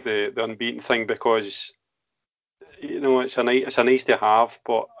nonplussed about the unbeaten thing, because it's a nice to have,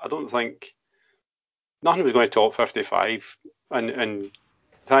 but I don't think nothing was going to top 55, and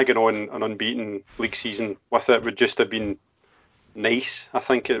tagging on an unbeaten league season with it would just have been nice. I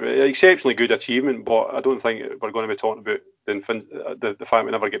think exceptionally good achievement, but I don't think we're going to be talking about the fact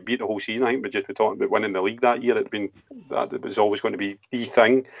we never get beat the whole season. I think we'd just be talking about winning the league that year. It was always going to be the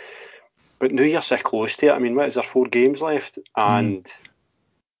thing. But now you're so close to it. I mean, what is there, 4 games left? And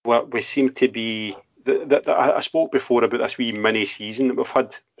we seem to be... I spoke before about this wee mini season that we've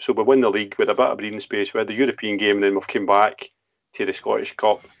had. So we win the league with a bit of breathing space. We had the European game, and then we've come back to the Scottish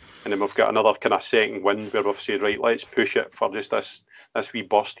Cup. And then we've got another kind of second win where we've said, right, let's push it for just this wee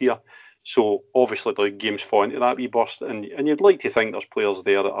burst here. So obviously the league game's fall into that wee burst. And you'd like to think there's players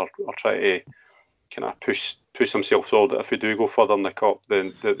there that are trying to kind of push themselves forward, that if we do go further in the Cup,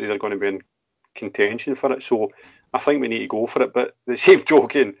 then they're going to be in contention for it. So I think we need to go for it. But the same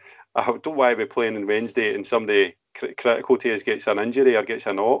joking, I don't know why we're playing on Wednesday and somebody critical to us gets an injury or gets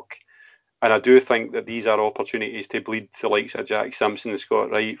a knock. And I do think that these are opportunities to bleed the likes of Jack Simpson and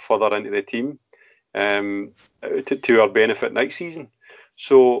Scott Wright further into the team to our benefit next season.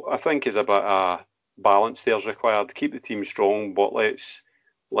 So I think there's a bit of balance there's required to keep the team strong, but let's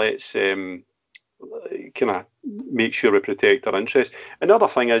kind of make sure we protect our interests. Another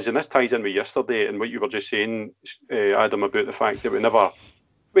thing is, and this ties in with yesterday and what you were just saying, Adam, about the fact that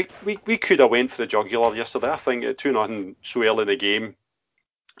we could have went for the jugular yesterday. I think at 2-0 so early in the game,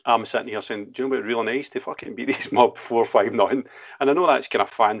 I'm sitting here saying, do you know what, really nice to fucking beat these mob 4-5-0. And I know that's kind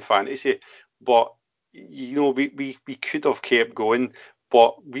of fan fantasy, but we could have kept going.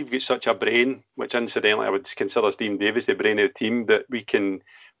 But we've got such a brain, which incidentally I would consider Stephen Davis the brain of the team, that we can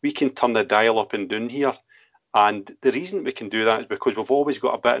turn the dial up and down here. And the reason we can do that is because we've always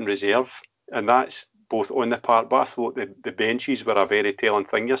got a bit in reserve, and that's both on the park. But I thought the benches were a very telling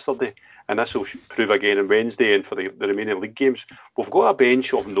thing yesterday, and this will prove again on Wednesday and for the remaining league games. We've got a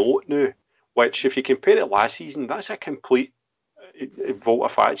bench of note now, which if you compare it last season, that's a complete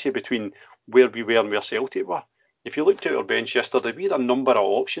volte-face between where we were and where Celtic were. If you looked at our bench yesterday, we had a number of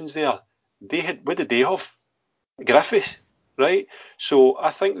options there. What did they have? Griffiths, right? So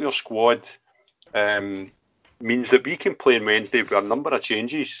I think their squad means that we can play on Wednesday with a number of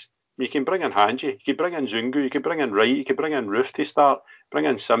changes. You can bring in Hanji, you can bring in Zungu, you can bring in Wright, you can bring in Roof to start, bring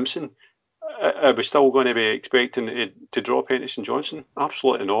in Simpson. Are we still going to be expecting to drop into St Johnstone?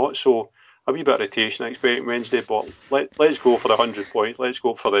 Absolutely not. So a wee bit of rotation I expect Wednesday, but let's go for 100 points. Let's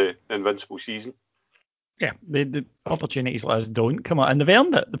go for the invincible season. Yeah, the opportunities like us don't come out, and they've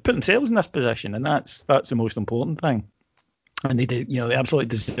earned it. They've put themselves in this position, and that's the most important thing. And they do, they absolutely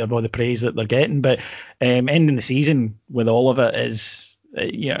deserve all the praise that they're getting. But ending the season with all of it is,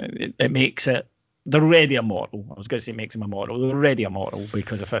 it makes it. They're already immortal. I was going to say it makes them immortal. They're already immortal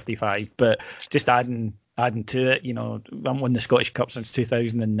because of 55. But just adding to it, I haven't won the Scottish Cup since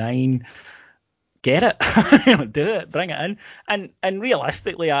 2009. Get it, do it, bring it in. And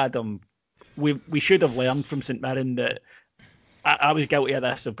realistically, Adam, we should have learned from St Mirren that I was guilty of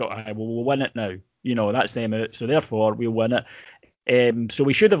this. I've got, we'll win it now. That's them out. So therefore, we'll win it. So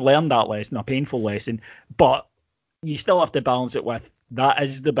we should have learned that lesson, a painful lesson. But you still have to balance it with that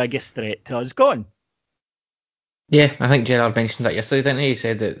is the biggest threat to us gone. Yeah, I think Gerrard mentioned that yesterday, didn't he? He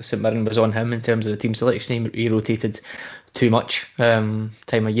said that St Mirren was on him in terms of the team selection. He rotated too much. Time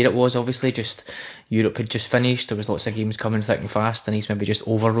of year it was, obviously. Just Europe had just finished. There was lots of games coming thick and fast, and he's maybe just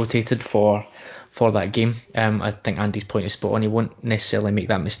over-rotated for that game. I think Andy's point is spot on. He won't necessarily make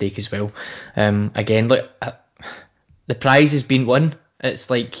that mistake as well. Again, look, the prize has been won.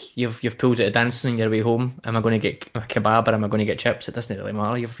 It's like you've pulled at a dancing on your way home. Am I going to get a kebab or am I going to get chips? It doesn't really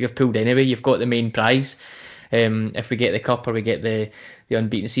matter. You've pulled anyway. You've got the main prize. If we get the cup or we get the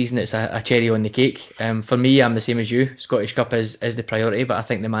unbeaten season, it's a cherry on the cake. For me, I'm the same as you. Scottish Cup is the priority, but I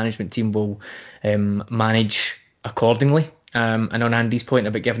think the management team will manage accordingly. And on Andy's point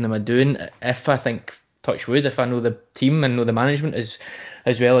about giving them a doing, if I think, touch wood, if I know the team and know the management as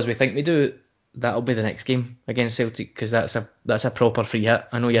well as we think we do, that'll be the next game against Celtic, because that's a proper free hit.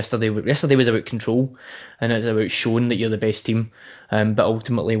 I know yesterday was about control and it's about showing that you're the best team, but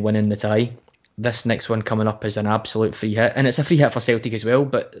ultimately winning the tie. This next one coming up is an absolute free hit, and it's a free hit for Celtic as well,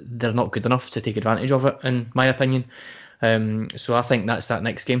 but they're not good enough to take advantage of it, in my opinion. So I think that's that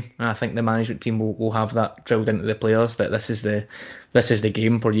next game, and I think the management team will have that drilled into the players that this is the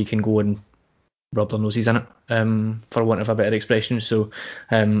game where you can go and rub their noses in it, for want of a better expression. So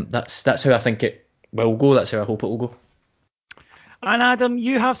that's how I think it will go. That's how I hope it will go. And Adam,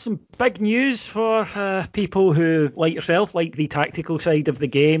 you have some big news for people who, like yourself, like the tactical side of the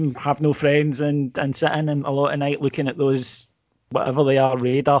game, have no friends and sit in a lot of night looking at those, whatever they are,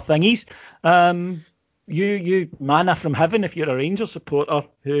 radar thingies. You manna from heaven if you're a Rangers supporter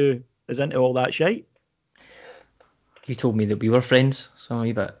who is into all that shite. You told me that we were friends, so I'm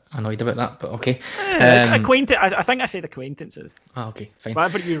a bit annoyed about that, but okay. Acquaintance. I think I said acquaintances. Oh, okay, fine.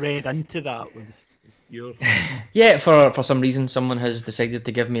 Whatever you read into that was your... Yeah, for some reason, someone has decided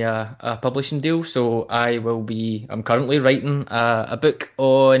to give me a publishing deal, so I'm currently writing a book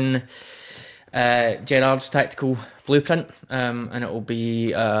on Gerrard's tactical blueprint, and it will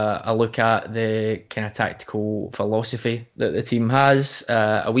be a look at the kind of tactical philosophy that the team has,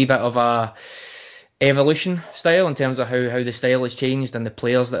 a wee bit of a evolution style in terms of how the style has changed and the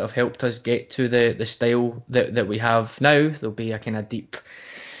players that have helped us get to the style that we have now. There'll be a kind of deep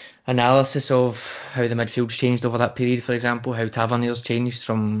analysis of how the midfield's changed over that period, for example, how Tavernier's changed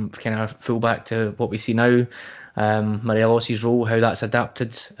from kind of fullback to what we see now, Morelos' role, how that's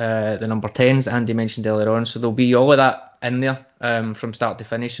adapted, the number 10s Andy mentioned earlier on. So there'll be all of that in there from start to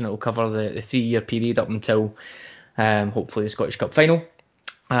finish, and it'll cover the 3-year period up until hopefully the Scottish Cup final,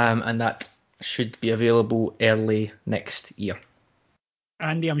 and that should be available early next year.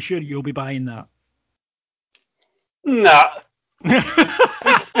 Andy, I'm sure you'll be buying that. Nah.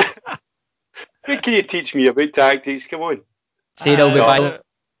 What can you teach me about tactics? Come on. Sarah will be buying it.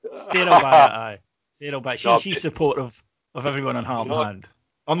 Sarah will buy it, aye. Sarah will buy it. She's supportive of everyone on Heart and Hand.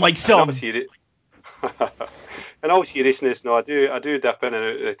 Unlike some. In all seriousness, no, I do dip in and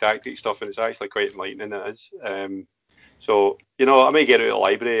out of the tactic stuff, and it's actually quite enlightening, it is. So, I may get out of the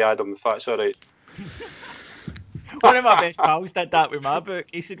library, Adam, if that's all right. One of my best pals did that with my book.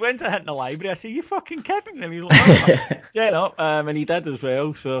 He said, when's I hit in the library? I said, you fucking kidding me? He's like, and he did as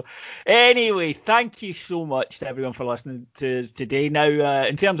well. So anyway, thank you so much to everyone for listening to us today. Now,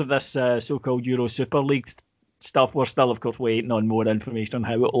 in terms of this so-called Euro Super League stuff, we're still, of course, waiting on more information on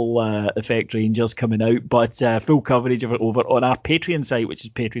how it will affect Rangers coming out, but full coverage of it over on our Patreon site, which is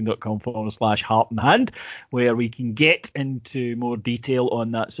patreon.com/Heart and Hand, where we can get into more detail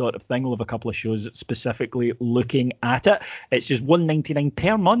on that sort of thing. We'll have a couple of shows specifically looking at it. It's just $1.99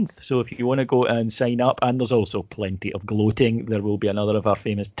 per month, so if you want to go and sign up, and there's also plenty of gloating. There will be another of our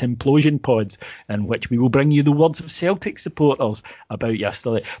famous Timplosion pods, in which we will bring you the words of Celtic supporters about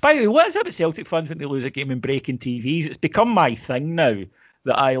yesterday. By the way, what is it about Celtic fans when they lose a game and break TVs? It's become my thing now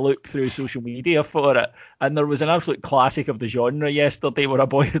that I look through social media for it, and there was an absolute classic of the genre yesterday where a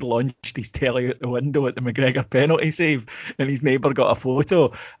boy had launched his telly out the window at the McGregor penalty save and his neighbour got a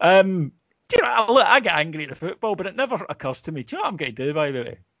photo. Do you know, I get angry at the football, but it never occurs to me. Do you know what I'm going to do, by the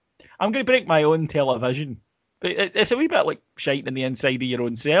way? I'm going to break my own television. It's a wee bit like shite in the inside of your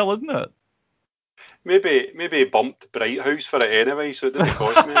own cell, isn't it? Maybe he bumped Bright House for it anyway, so it didn't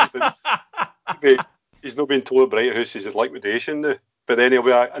cost me anything. Maybe he's not been told Bright House is in liquidation now. But then he'll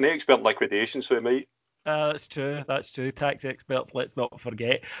be an expert in liquidation, so he might. That's true. Tax experts, let's not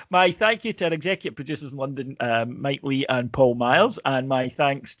forget. My thank you to our executive producers in London, Mike Lee and Paul Miles. And my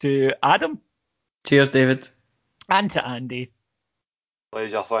thanks to Adam. Cheers, David. And to Andy.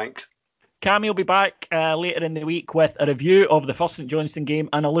 Pleasure, thanks. Cammy will be back later in the week with a review of the first St Johnstone game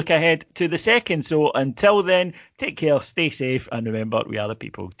and a look ahead to the second. So until then, take care, stay safe, and remember, we are the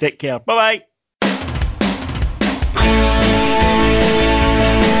people. Take care. Bye-bye.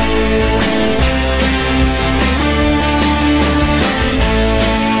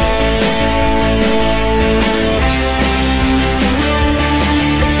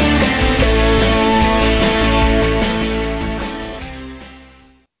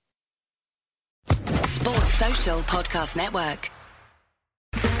 Social Podcast Network.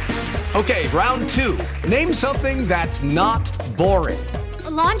 Okay, round 2. Name something that's not boring. A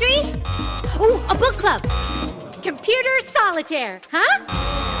laundry? Ooh, a book club. Computer solitaire, huh?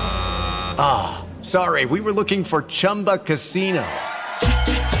 Ah, sorry, we were looking for Chumba Casino.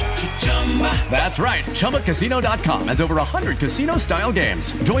 That's right, ChumbaCasino.com has over 100 casino-style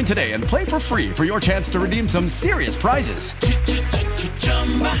games. Join today and play for free for your chance to redeem some serious prizes.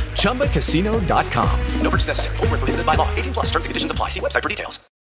 ChumbaCasino.com. No purchase necessary. Void where prohibited by law. 18+ terms and conditions apply. See website for details.